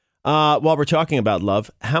While we're talking about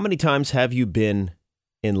love, how many times have you been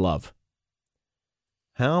in love?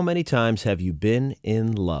 How many times have you been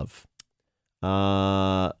in love?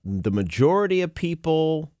 The majority of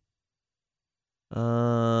people...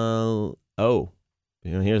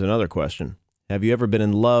 here's another question. Have you ever been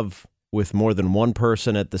in love with more than one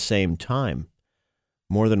person at the same time?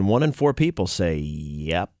 More than 1 in 4 people say,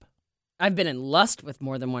 yep. I've been in lust with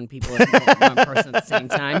more than one person at the same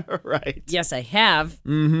time. Right. Yes, I have.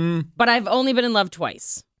 Mm-hmm. But I've only been in love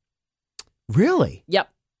twice. Really? Yep.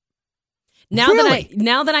 Now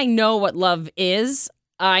that I know what love is,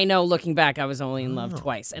 I know looking back I was only in love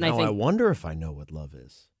twice. And I wonder if I know what love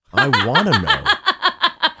is. I want to know.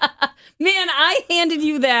 Man, I handed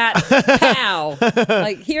you that. How?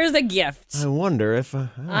 Like, here's a gift. I wonder if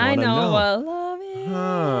I know what love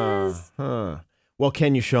is. Well,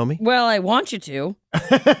 can you show me? Well, I want you to.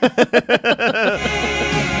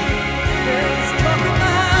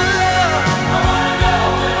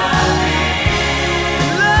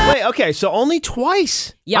 Wait, okay, so only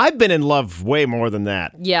twice? Yeah. I've been in love way more than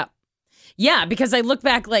that. Yeah. Yeah, because I look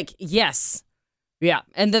back like, yes. Yeah.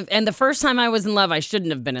 And the first time I was in love, I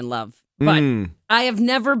shouldn't have been in love. But I have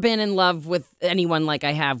never been in love with anyone like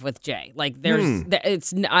I have with Jay. Like,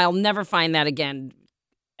 I'll never find that again,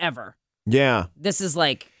 ever. Yeah. This is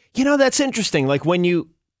like... that's interesting. Like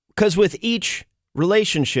because with each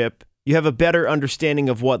relationship, you have a better understanding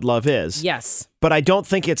of what love is. Yes. But I don't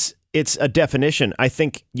think it's a definition. I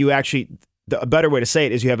think you actually, a better way to say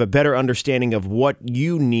it is you have a better understanding of what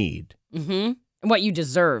you need. Mm-hmm. And what you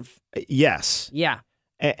deserve. Yes. Yeah.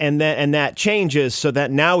 And that changes so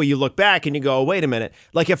that now you look back and you go, oh, wait a minute.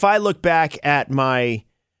 Like if I look back at my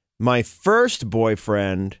first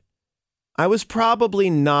boyfriend, I was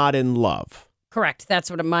probably not in love. Correct.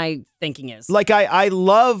 That's what my thinking is. Like I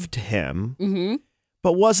loved him,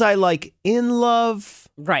 but was I like in love?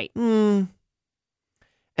 Right. And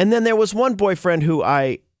then there was one boyfriend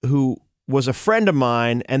who was a friend of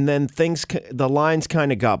mine, and then the lines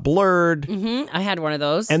kind of got blurred. Mm-hmm. I had one of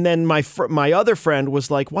those. And then my other friend was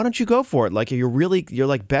like, "Why don't you go for it? Like you're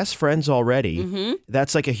like best friends already. Mm-hmm.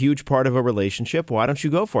 That's like a huge part of a relationship. Why don't you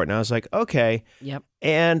go for it?" And I was like, "Okay." Yep.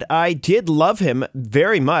 And I did love him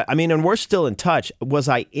very much. I mean, and we're still in touch. Was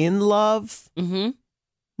I in love? Mm-hmm.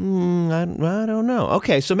 I don't know.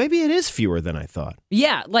 Okay, so maybe it is fewer than I thought.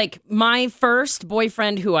 Yeah, like my first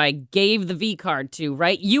boyfriend who I gave the V card to,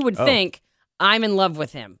 right? You would think I'm in love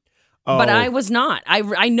with him. Oh. But I was not.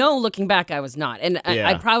 I know looking back I was not. And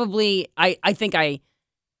I think I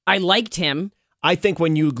liked him. I think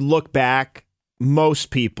when you look back, most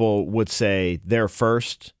people would say their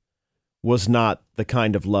first was not the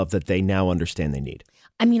kind of love that they now understand they need.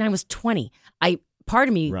 I mean, I was 20. Part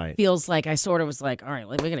of me Right. feels like I sort of was like, all right,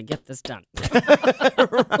 we're going to get this done. Right.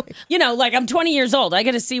 Like I'm 20 years old. I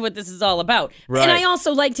got to see what this is all about. Right. And I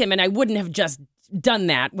also liked him, and I wouldn't have just done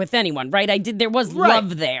that with anyone, right? There was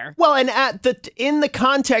love there. Well, and in the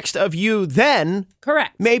context of you then,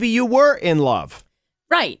 correct. Maybe you were in love.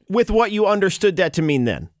 Right. With what you understood that to mean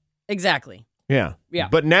then. Exactly. Yeah. Yeah.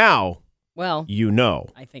 But now, well, you know.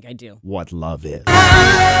 I think I do. What love is.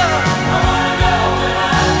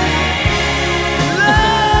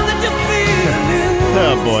 Love that you feel.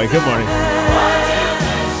 Oh boy, good morning.